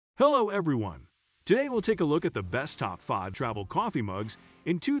Hello everyone! Today we'll take a look at the best top 5 travel coffee mugs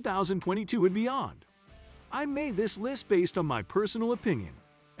in 2022 and beyond. I made this list based on my personal opinion,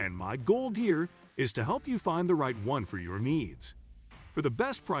 and my goal here is to help you find the right one for your needs. For the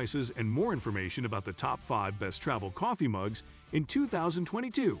best prices and more information about the top 5 best travel coffee mugs in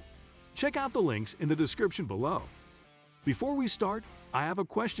 2022, check out the links in the description below. Before we start, I have a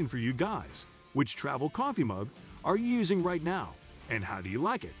question for you guys. Which travel coffee mug are you using right now, and how do you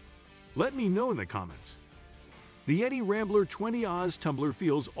like it? Let me know in the comments. The Yeti Rambler 20 Oz tumbler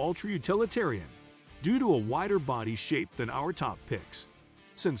feels ultra-utilitarian due to a wider body shape than our top picks,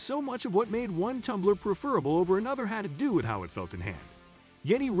 since so much of what made one tumbler preferable over another had to do with how it felt in hand.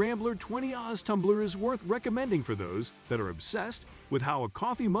 Yeti Rambler 20 Oz tumbler is worth recommending for those that are obsessed with how a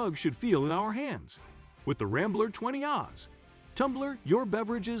coffee mug should feel in our hands. With the Rambler 20 Oz tumbler, your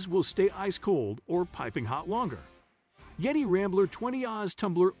beverages will stay ice cold or piping hot longer. Yeti Rambler 20 Oz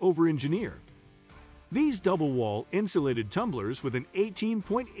tumbler over-engineered. These double-wall insulated tumblers with an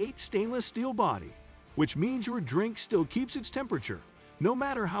 18.8 stainless steel body, which means your drink still keeps its temperature, no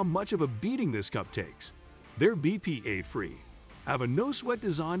matter how much of a beating this cup takes. They're BPA-free, have a no-sweat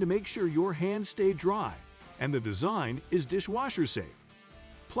design to make sure your hands stay dry, and the design is dishwasher safe.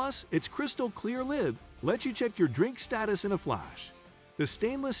 Plus, its crystal clear lid lets you check your drink status in a flash. The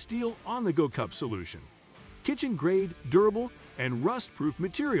stainless steel on-the-go cup solution. Kitchen-grade, durable, and rust-proof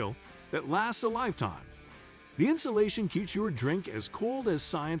material that lasts a lifetime. The insulation keeps your drink as cold as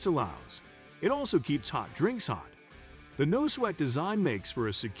science allows. It also keeps hot drinks hot. The no-sweat design makes for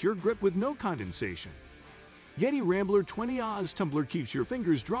a secure grip with no condensation. Yeti Rambler 20 Oz tumbler keeps your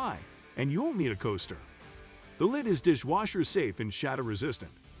fingers dry, and you won't need a coaster. The lid is dishwasher safe and shatter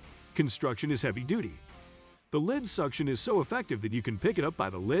resistant. Construction is heavy duty. The lid suction is so effective that you can pick it up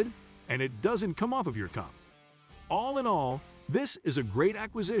by the lid and it doesn't come off of your cup. All in all, this is a great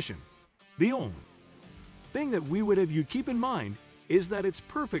acquisition. The only thing that we would have you keep in mind is that it's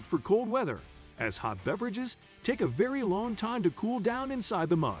perfect for cold weather, as hot beverages take a very long time to cool down inside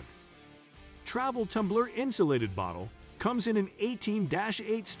the mug. Travel tumbler insulated bottle comes in an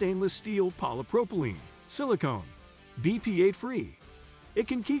 18-8 stainless steel polypropylene, silicone, BPA-free. It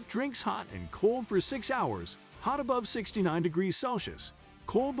can keep drinks hot and cold for 6 hours, hot above 69 degrees Celsius,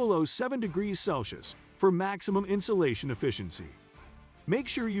 cold below 7 degrees Celsius, for maximum insulation efficiency. Make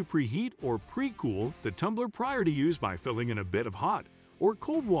sure you preheat or pre-cool the tumbler prior to use by filling in a bit of hot or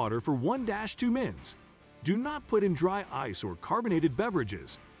cold water for 1-2 mins. Do not put in dry ice or carbonated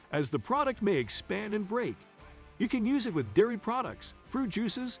beverages, as the product may expand and break. You can use it with dairy products, fruit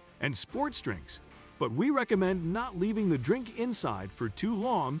juices, and sports drinks, but we recommend not leaving the drink inside for too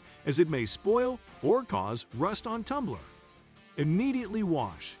long as it may spoil or cause rust on tumbler. Immediately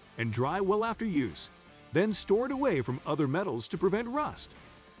wash and dry well after use, then store it away from other metals to prevent rust.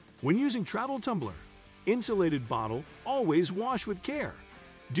 When using travel tumbler, insulated bottle, always wash with care.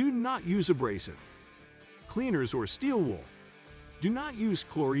 Do not use abrasive cleaners or steel wool. Do not use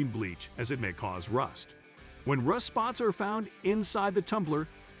chlorine bleach as it may cause rust. When rust spots are found inside the tumbler,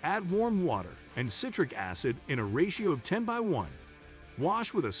 add warm water and citric acid in a ratio of 10:1.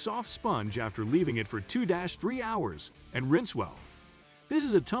 Wash with a soft sponge after leaving it for 2-3 hours and rinse well. This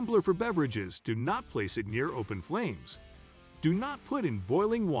is a tumbler for beverages. Do not place it near open flames. Do not put in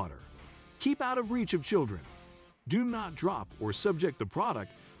boiling water. Keep out of reach of children. Do not drop or subject the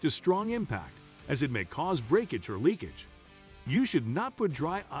product to strong impact, as it may cause breakage or leakage. You should not put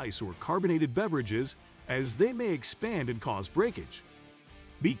dry ice or carbonated beverages, as they may expand and cause breakage.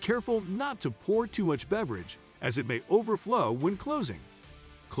 Be careful not to pour too much beverage, as it may overflow when closing.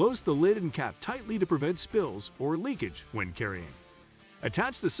 Close the lid and cap tightly to prevent spills or leakage when carrying.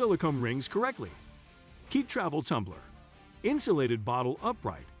 Attach the silicone rings correctly. Keep travel tumbler insulated bottle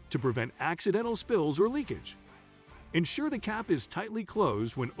upright to prevent accidental spills or leakage. Ensure the cap is tightly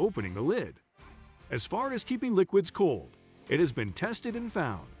closed when opening the lid. As far as keeping liquids cold, it has been tested and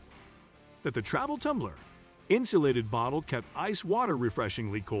found that the travel tumbler insulated bottle kept ice water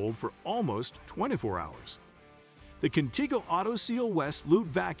refreshingly cold for almost 24 hours. The Contigo Auto Seal West Loot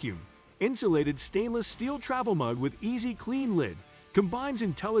Vacuum insulated stainless steel travel mug with easy clean lid combines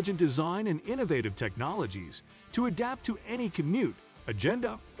intelligent design and innovative technologies to adapt to any commute,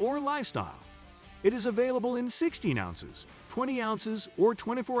 agenda, or lifestyle. It is available in 16 ounces, 20 ounces, or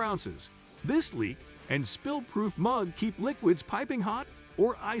 24 ounces. This leak and spill-proof mug keep liquids piping hot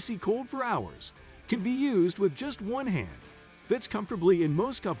or icy cold for hours. Can be used with just one hand, fits comfortably in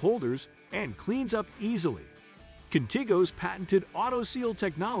most cup holders, and cleans up easily. Contigo's patented Auto Seal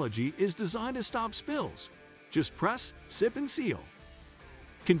technology is designed to stop spills. Just press, sip, and seal.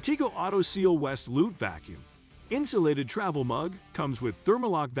 Contigo Auto Seal West Loot Vacuum Insulated travel mug comes with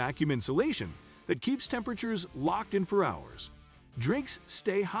Thermalock vacuum insulation that keeps temperatures locked in for hours. Drinks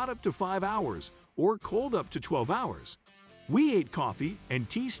stay hot up to 5 hours or cold up to 12 hours. We hate coffee and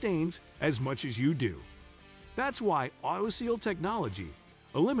tea stains as much as you do. That's why AutoSeal technology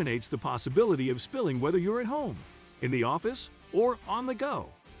eliminates the possibility of spilling whether you're at home, in the office, or on the go.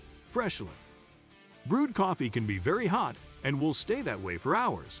 Freshly brewed coffee can be very hot and will stay that way for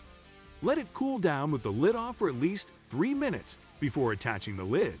hours. Let it cool down with the lid off for at least 3 minutes before attaching the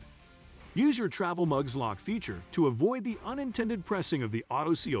lid. Use your travel mug's lock feature to avoid the unintended pressing of the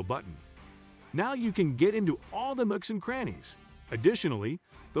AutoSeal button. Now you can get into all the nooks and crannies. Additionally,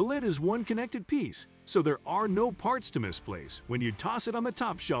 the lid is one connected piece, so there are no parts to misplace when you toss it on the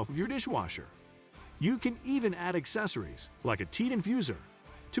top shelf of your dishwasher. You can even add accessories, like a tea infuser,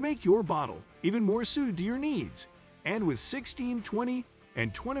 to make your bottle even more suited to your needs. And with 16, 20,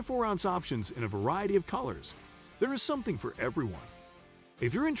 and 24-ounce options in a variety of colors, there is something for everyone.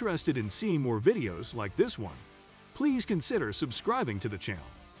 If you're interested in seeing more videos like this one, please consider subscribing to the channel.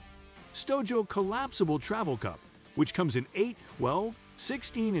 Stojo Collapsible Travel Cup, which comes in 8, 12,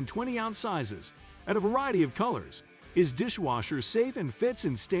 16, and 20-ounce sizes and a variety of colors, is dishwasher safe and fits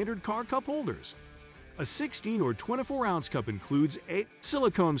in standard car cup holders. A 16 or 24-ounce cup includes a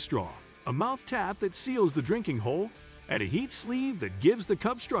silicone straw, a mouth tap that seals the drinking hole, and a heat sleeve that gives the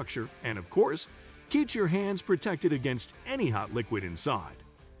cup structure and, of course, keeps your hands protected against any hot liquid inside.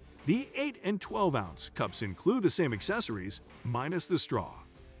 The 8 and 12-ounce cups include the same accessories, minus the straw.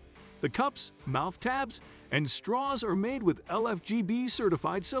 The cups, mouth tabs, and straws are made with LFGB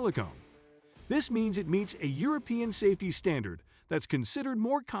certified silicone. This means it meets a European safety standard that's considered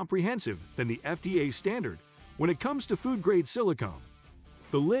more comprehensive than the FDA standard when it comes to food-grade silicone.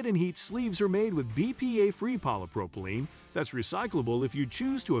 The lid and heat sleeves are made with BPA-free polypropylene that's recyclable if you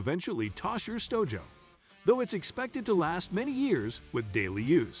choose to eventually toss your Stojo, though it's expected to last many years with daily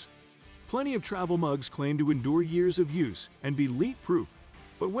use. Plenty of travel mugs claim to endure years of use and be leak-proof,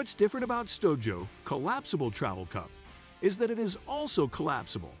 but what's different about Stojo Collapsible Travel Cup is that it is also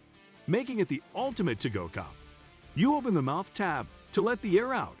collapsible, making it the ultimate to-go cup. You open the mouth tab to let the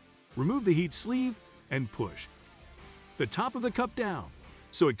air out, remove the heat sleeve, and push the top of the cup down,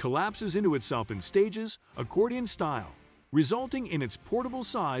 so it collapses into itself in stages, accordion style, resulting in its portable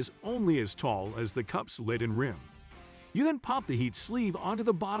size only as tall as the cup's lid and rim. You then pop the heat sleeve onto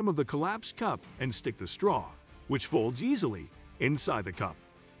the bottom of the collapsed cup and stick the straw, which folds easily, inside the cup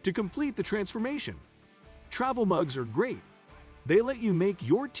to complete the transformation. Travel mugs are great. They let you make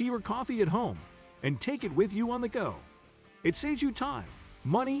your tea or coffee at home and take it with you on the go. It saves you time,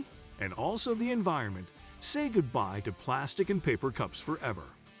 money, and also the environment. Say goodbye to plastic and paper cups forever.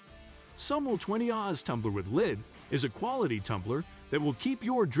 Sunwool 20 Oz tumbler with lid is a quality tumbler that will keep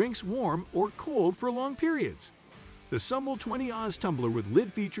your drinks warm or cold for long periods. The Sunwool 20 Oz tumbler with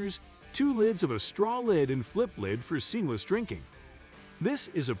lid features 2 lids of a straw lid and flip lid for seamless drinking. This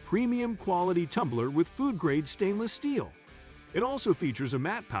is a premium quality tumbler with food-grade stainless steel. It also features a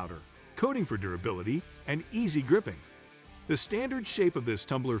matte powder, coating for durability, and easy gripping. The standard shape of this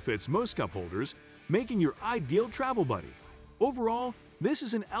tumbler fits most cup holders, making your ideal travel buddy. Overall, this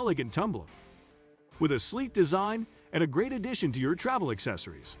is an elegant tumbler with a sleek design and a great addition to your travel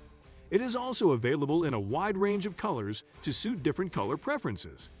accessories. It is also available in a wide range of colors to suit different color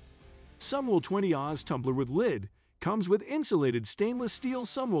preferences. Sunwool 20 Oz tumbler with lid comes with insulated stainless steel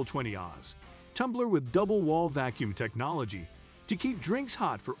Sunwool 20 Oz tumbler with double wall vacuum technology to keep drinks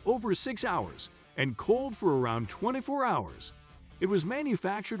hot for over 6 hours and cold for around 24 hours. It was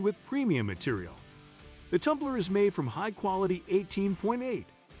manufactured with premium material. The tumbler is made from high-quality 18.8,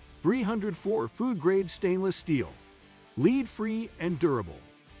 304 food-grade stainless steel, lead-free and durable,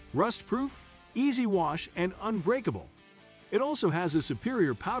 rust-proof, easy wash, and unbreakable. It also has a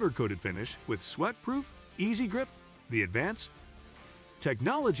superior powder-coated finish with sweat-proof, easy grip. The advanced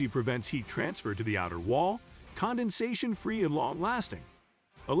technology prevents heat transfer to the outer wall, condensation-free and long-lasting.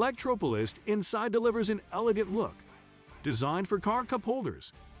 Electropolist inside delivers an elegant look. Designed for car cup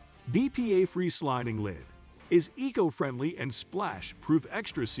holders, BPA-free sliding lid is eco-friendly and splash-proof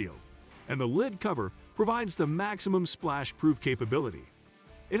extra sealed, and the lid cover provides the maximum splash-proof capability.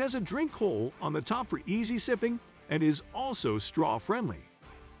 It has a drink hole on the top for easy sipping and is also straw-friendly.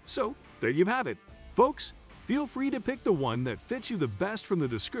 So, there you have it. Folks, feel free to pick the one that fits you the best from the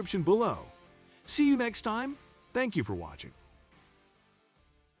description below. See you next time. Thank you for watching.